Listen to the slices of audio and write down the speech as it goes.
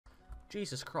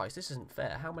Jesus Christ, this isn't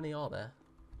fair. How many are there?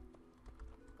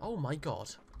 Oh my god.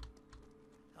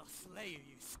 I'll slay you,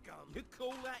 you scum. You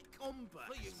call that combat?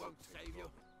 Please won't save you.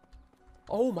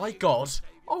 Oh my god.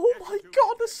 Oh my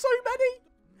god, there's so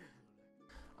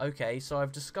many. Okay, so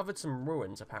I've discovered some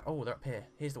ruins apparently. Oh, they're up here.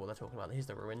 Here's the one they're talking about. Here's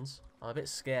the ruins. I'm a bit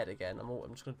scared again. I'm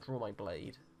just going to draw my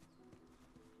blade.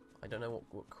 I don't know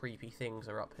what creepy things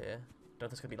are up here. Don't know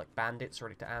if there's going to be like bandits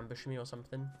ready to ambush me or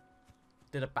something.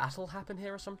 Did a battle happen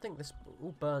here or something? This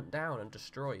all burnt down and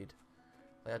destroyed.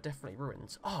 They are definitely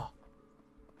ruins. Oh!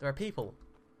 There are people.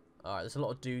 Alright, there's a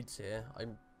lot of dudes here.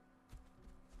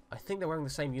 I think they're wearing the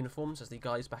same uniforms as the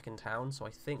guys back in town, so I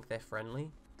think they're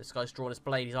friendly. This guy's drawn his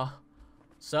blade. He's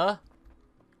sir?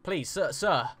 Please,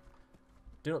 sir.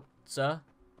 Do not, sir.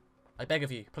 I beg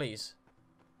of you, please.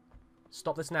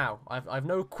 Stop this now. I've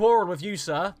no quarrel with you,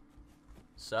 sir.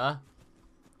 Sir.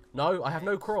 No, I have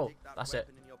no quarrel. That's it.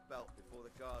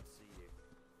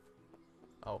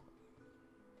 Oh.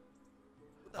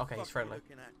 Okay, he's friendly.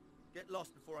 Get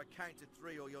lost before I count to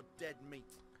 3 or you're dead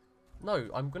meat. No,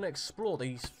 I'm gonna explore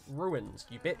these ruins,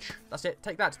 you bitch. That's it.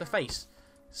 Take that to the face.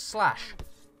 Slash.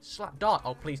 Slap. Die.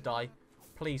 Oh, please die.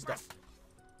 Please die.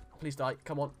 Please die.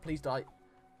 Come on. Please die.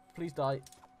 Please die.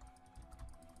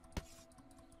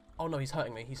 Oh no, he's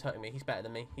hurting me. He's hurting me. He's better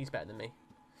than me. He's better than me.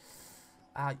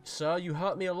 Sir, you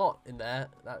hurt me a lot in there.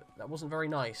 That wasn't very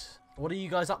nice. What are you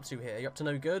guys up to here? You up to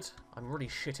no good? I'm really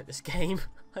shit at this game.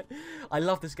 I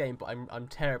love this game, but I'm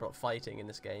terrible at fighting in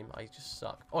this game. I just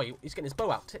suck. Oh, he's getting his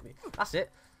bow out. Hit me. That's it.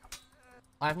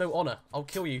 I have no honor. I'll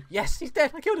kill you. Yes, he's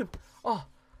dead. I killed him. Oh,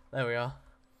 there we are.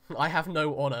 I have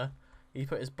no honor. He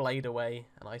put his blade away,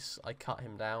 and I cut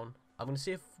him down. I'm going to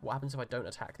see what happens if I don't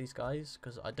attack these guys,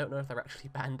 because I don't know if they're actually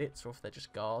bandits or if they're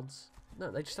just guards.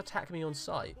 No, they just attack me on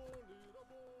sight.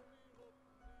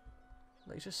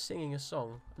 They're just singing a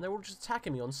song, and they're all just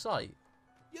attacking me on sight.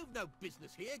 You've no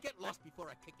business here. Get lost before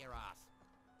I kick your ass.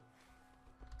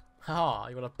 Ah,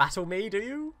 you want to battle me, do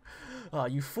you? Ah,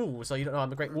 you fools. So you don't know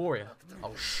I'm a great warrior.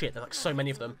 Oh shit, there's like so many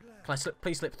of them. Can I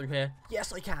please slip through here?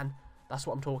 Yes, I can. That's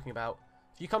what I'm talking about.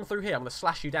 If you come through here, I'm going to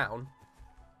slash you down.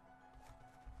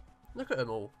 Look at them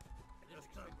all.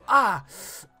 Ah!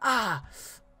 Ah!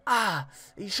 Ah!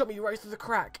 He shot me right through the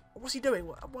crack. What's he doing?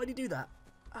 Why did he do that?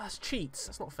 Ah, that's cheats.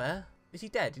 That's not fair. Is he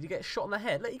dead? Did he get a shot on the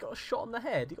head? Look, he got a shot on the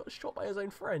head. He got shot by his own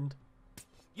friend.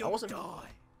 You'll die.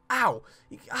 Ow!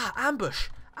 Ambush!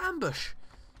 Ambush!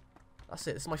 That's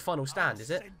it. This is my final stand, is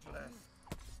it?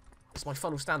 It's my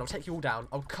final stand. I'll take you all down.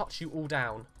 I'll cut you all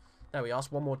down. There we are.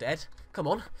 One more dead. Come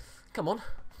on. Come on.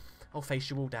 I'll face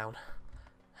you all down.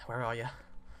 Where are you?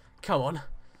 Come on.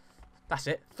 That's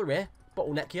it. Through here.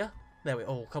 Bottleneck you. There we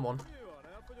Oh, come on.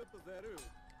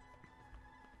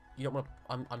 You don't want to...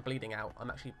 I'm bleeding out.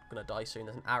 I'm actually going to die soon.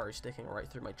 There's an arrow sticking right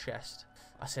through my chest.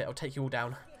 That's it. I'll take you all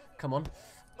down. Come on.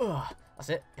 Ugh. That's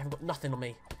it. You haven't got nothing on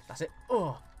me. That's it.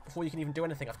 Ugh. Before you can even do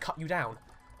anything, I've cut you down.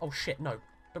 Oh, shit. No.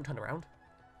 Don't turn around.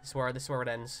 This is where it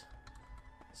ends.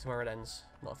 This is where it ends.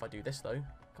 Not if I do this, though.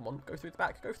 Come on. Go through the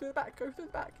back. Go through the back. Go through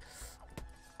the back.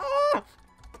 Ah!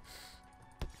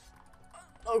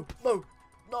 No. No.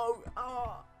 No.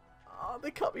 Ah. Ah, they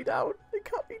cut me down. They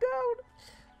cut me down.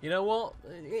 You know what?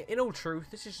 In all truth,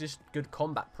 this is just good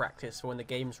combat practice for when the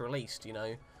game's released, you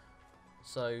know.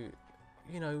 So,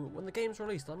 you know, when the game's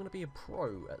released, I'm going to be a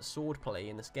pro at swordplay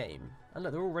in this game. And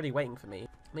look, they're already waiting for me.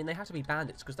 I mean, they have to be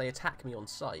bandits because they attack me on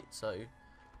sight, so...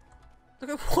 Look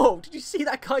at... Whoa, did you see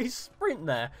that guy's sprint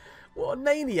there? What a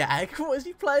maniac. What is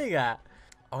he playing at?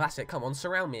 Oh, that's it. Come on,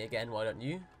 surround me again, why don't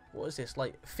you? What is this,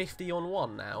 like 50 on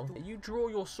 1 now? You draw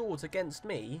your swords against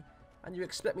me, and you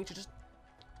expect me to just...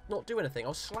 not do anything.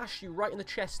 I'll slash you right in the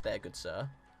chest there, good sir.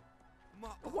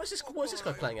 What is this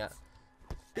guy playing at?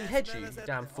 Behead you, you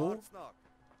damn fool.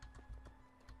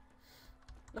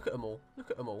 Look at them all. Look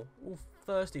at them all. All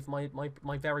thirsty for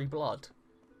my very blood.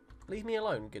 Leave me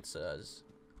alone, good sirs.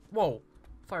 Whoa.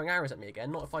 Firing arrows at me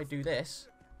again. Not if I do this.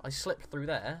 I slip through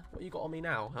there. What you got on me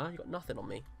now, huh? You got nothing on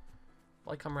me.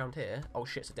 If I come around here... Oh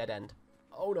shit, it's a dead end.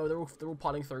 Oh no, they're all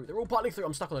piling through. They're all piling through.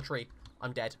 I'm stuck on a tree.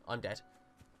 I'm dead. I'm dead.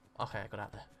 Okay, I got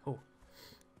out there. Ooh.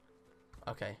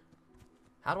 Okay.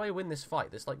 How do I win this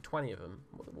fight? There's like 20 of them.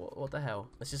 What the hell?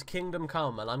 This is Kingdom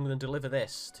Come, and I'm going to deliver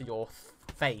this to your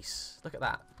face. Look at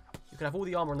that. You can have all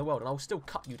the armor in the world, and I'll still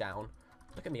cut you down.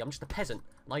 Look at me. I'm just a peasant,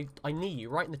 and I knee you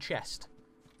right in the chest.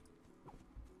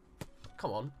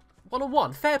 Come on.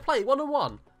 1-on-1. Fair play.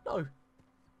 1-on-1. No.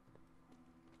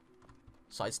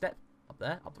 Sidestep. Up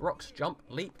there. Up the rocks. Jump.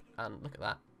 Leap. And look at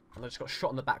that. And I just got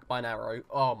shot in the back by an arrow.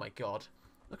 Oh my god.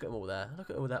 Look at them all there. Look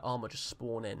at all their armor just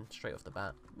spawn in straight off the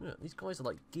bat. Look, these guys are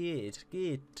like geared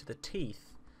to the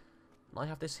teeth. And I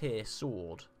have this here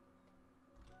sword.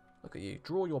 Look at you.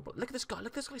 Draw your... Look at this guy.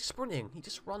 Look at this guy sprinting. He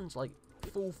just runs like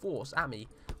full force at me.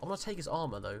 I'm going to take his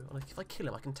armor though. Like, if I kill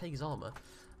him, I can take his armor.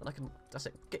 And I can... That's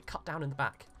it. Get cut down in the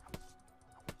back.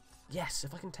 Yes,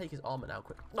 if I can take his armor now,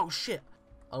 quick. No, shit.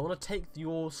 I want to take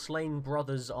your slain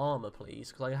brother's armor,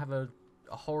 please. Because I have a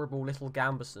horrible little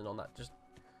Gamberson on that. Just...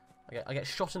 I get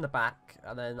shot in the back,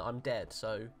 and then I'm dead.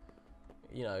 So,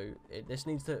 you know, this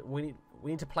needs to... We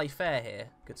need to play fair here,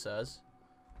 good sirs.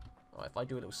 Right, if I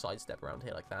do a little sidestep around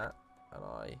here like that, and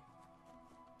I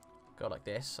go like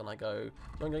this, and I go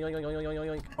yoink, yoink, yoink, yoink, yoink,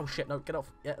 yoink. Oh shit, no, get off.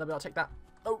 Yeah, let me, I'll take that.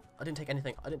 Oh, I didn't take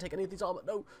anything. I didn't take any of these armor.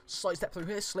 No, sidestep through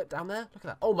here, slip down there. Look at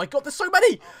that. Oh my god, there's so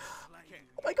many!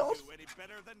 Oh my god.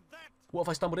 What have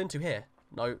I stumbled into here?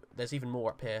 No, there's even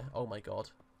more up here. Oh my god.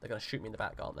 They're going to shoot me in the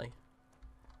back, aren't they?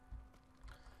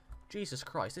 Jesus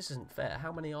Christ, this isn't fair.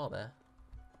 How many are there?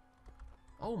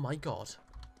 Oh my god.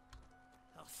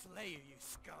 I'll slay you, you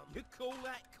scum. You call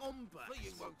that combat?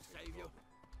 Fleeing won't save you.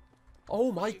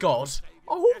 Oh my god.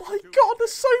 Oh my god,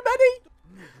 there's so many!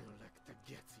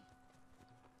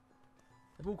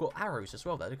 They've all got arrows as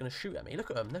well. They're going to shoot at me. Look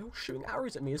at them. They're all shooting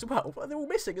arrows at me as well. They're all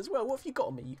missing as well. What have you got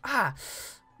on me? Ah!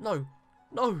 No.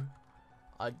 No.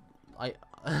 I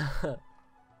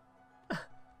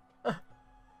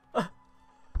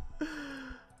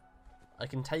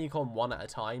can take on one at a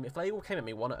time. If they all came at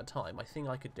me one at a time, I think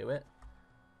I could do it.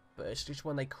 But it's just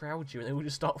when they crowd you and they all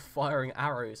just start firing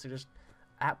arrows. They just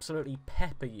absolutely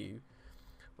pepper you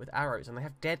with arrows. And they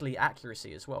have deadly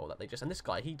accuracy as well. That they just... And this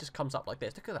guy, he just comes up like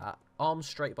this. Look at that. Arms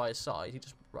straight by his side. He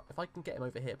just... If I can get him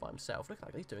over here by himself. Look at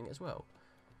that. He's doing it as well.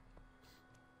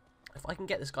 If I can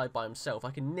get this guy by himself, I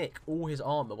can nick all his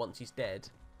armor once he's dead.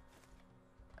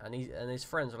 And his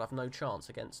friends will have no chance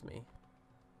against me.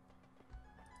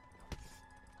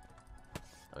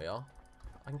 There we are.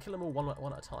 I can kill them all one at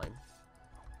a time.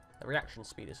 The reaction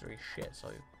speed is very shit, so...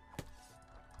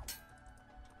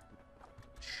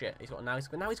 Shit, now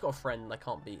he's got a friend and I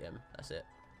can't beat him. That's it.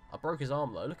 I broke his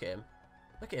arm though, look at him.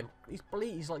 Look at him.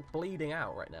 He's like bleeding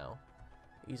out right now.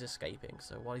 He's escaping,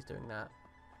 so while he's doing that...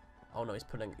 Oh no,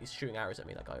 he's shooting arrows at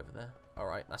me, that guy over there.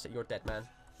 Alright, that's it, you're dead, man.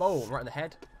 Boom, right in the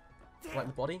head. Right in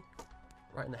the body.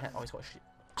 Right in the head. Oh, he's got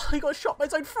he got shot by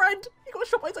his own friend! He got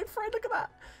shot by his own friend, look at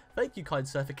that! Thank you, kind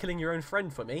sir, for killing your own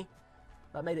friend for me.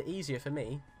 That made it easier for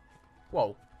me.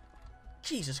 Whoa.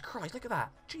 Jesus Christ, look at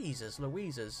that. Jesus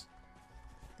Louises.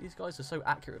 These guys are so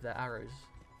accurate with their arrows.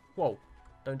 Whoa.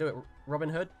 Don't do it, Robin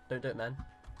Hood. Don't do it, man.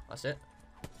 That's it.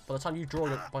 By the time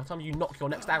you knock your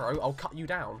next arrow, I'll cut you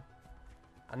down.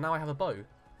 And now I have a bow.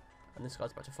 And this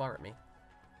guy's about to fire at me.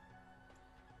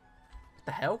 What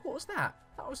the hell? What was that?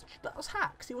 That was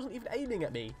hacks. He wasn't even aiming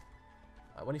at me.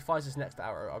 Right, when he fires his next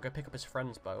arrow, I'll go pick up his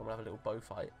friend's bow and we'll have a little bow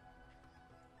fight.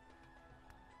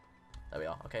 There we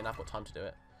are. Okay, now I've got time to do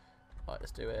it. Alright,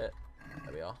 let's do it.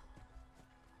 There we are.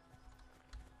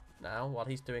 Now, while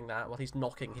he's doing that, while he's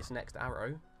knocking his next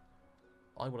arrow,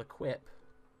 I will equip.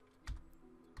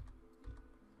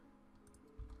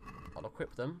 I'll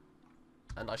equip them.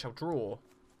 And I shall draw.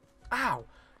 Ow!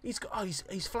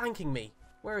 He's flanking me.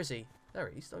 Where is he? There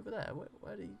he is, over there.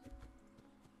 Where did he...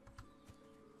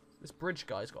 This bridge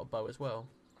guy's got a bow as well.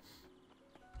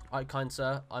 Alright, kind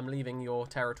sir. I'm leaving your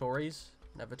territories.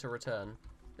 Never to return.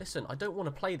 Listen, I don't want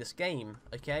to play this game,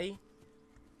 okay?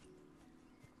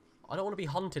 I don't want to be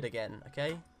hunted again,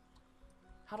 okay?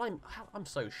 I'm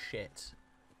so shit.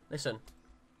 Listen.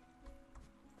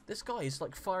 This guy is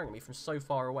like firing at me from so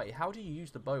far away. How do you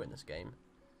use the bow in this game?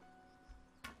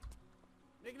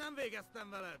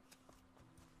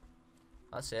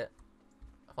 That's it.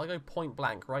 If I go point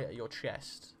blank right at your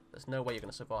chest, there's no way you're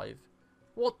going to survive.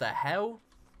 What the hell?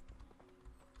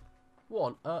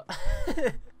 What on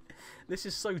earth? This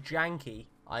is so janky.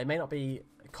 I may not be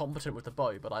competent with the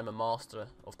bow, but I'm a master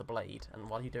of the blade. And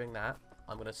while you're doing that,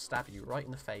 I'm going to stab you right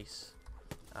in the face.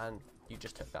 And you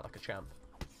just took that like a champ.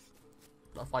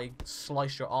 Now if I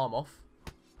slice your arm off,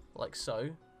 like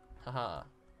so, haha,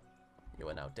 you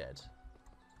are now dead.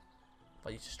 If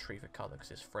I use this tree for cover because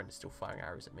his friend is still firing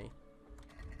arrows at me,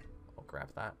 I'll grab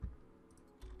that.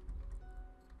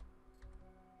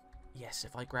 Yes,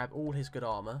 if I grab all his good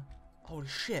armor. Holy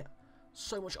shit,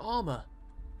 so much armor.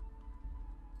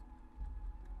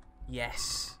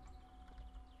 Yes.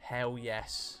 Hell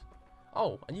yes.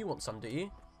 Oh, and you want some, do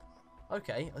you?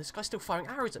 Okay, this guy's still firing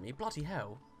arrows at me, bloody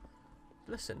hell.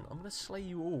 Listen, I'm going to slay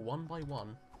you all one by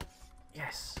one.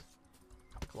 Yes.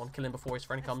 Come on, kill him before his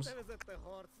friend comes.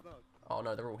 Oh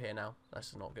no, they're all here now. This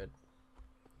is not good.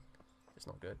 It's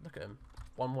not good. Look at him.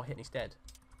 One more hit and he's dead.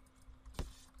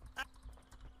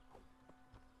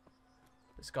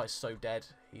 This guy's so dead.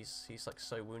 He's like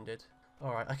so wounded.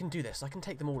 Alright, I can do this. I can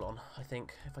take them all on, I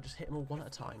think. If I just hit them all one at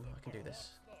a time, I can do this.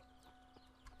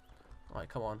 Alright,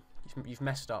 come on. You've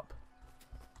messed up.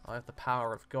 I have the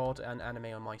power of God and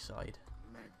anime on my side.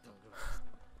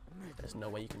 There's no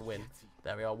way you can win.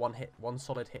 There we are, one hit, one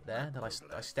solid hit there. Then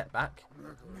I step back.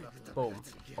 Boom.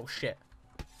 Oh shit.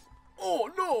 Oh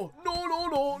no! No no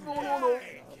no no no no!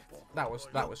 That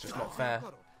was just not fair.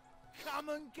 Come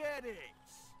and get it.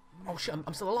 Oh shit!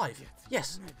 I'm still alive.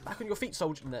 Yes. Back on your feet,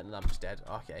 soldier. No, I'm just dead.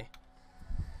 Okay.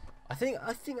 I think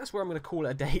that's where I'm gonna call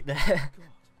it a date there.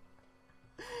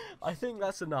 I think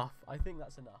that's enough.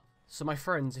 So my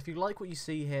friends, if you like what you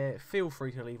see here, feel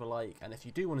free to leave a like, and if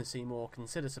you do want to see more,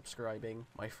 consider subscribing.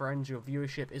 My friends, your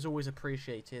viewership is always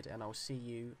appreciated, and I'll see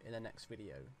you in the next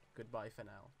video. Goodbye for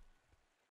now.